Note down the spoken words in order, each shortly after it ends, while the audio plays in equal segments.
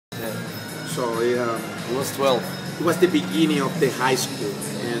So He was 12. it was the beginning of the high school,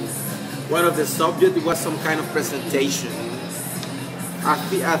 and one of the subjects was some kind of presentation,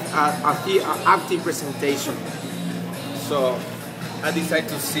 acting presentation. So I decided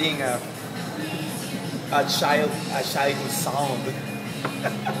to sing a childhood song.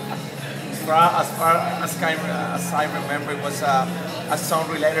 As far as I remember, it was a song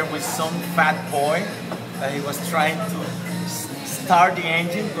related with some fat boy that he was trying to start the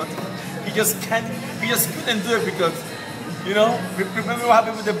engine, but he just couldn't do it because, you know, remember what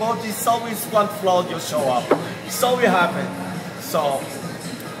happened with the boat? It's always one flaw just show up. It's always happen. So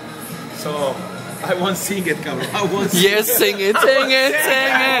I won't sing it, Cameron. I won't sing Yes, sing it, sing it,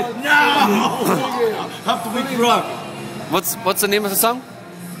 sing it. No! Have to be rock. What's the name of the song?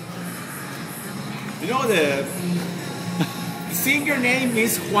 You know the singer name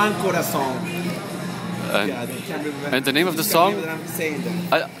is Juan Corazon. Yeah, I can't remember. And the name of the song? I'm saying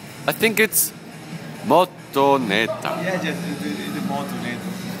that. I think it's Motoneta. Yeah, just the Motoneta.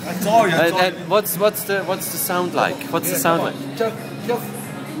 I told you. And what's the sound like? What's the sound like? Just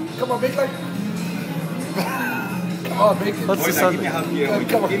come on, make like. Come on, make it. What's the Give sound me like? help here.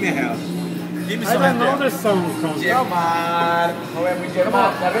 Give me help. Give me I some don't know help. this song. Come on. Come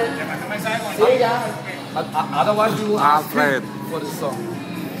on, David. See ya. Otherwise, you will ask me for this song.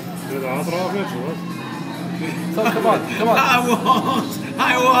 So come on.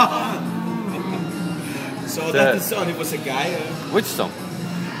 I won. So that's the song. It was a guy. Which song? A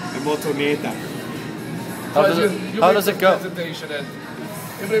Motoneta. How does it go? Presentation and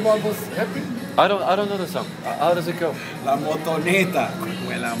everyone was happy. I don't know the song. How does it go? La Motoneta.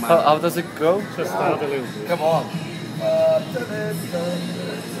 How does it go? Just start a little bit. Come on.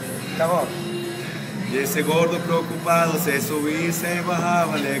 Come on. Y ese gordo preocupado se subía y se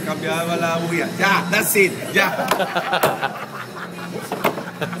bajaba, le cambiaba la bulla. Ya, that's it. Ya.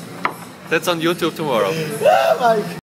 That's on YouTube tomorrow. Oh my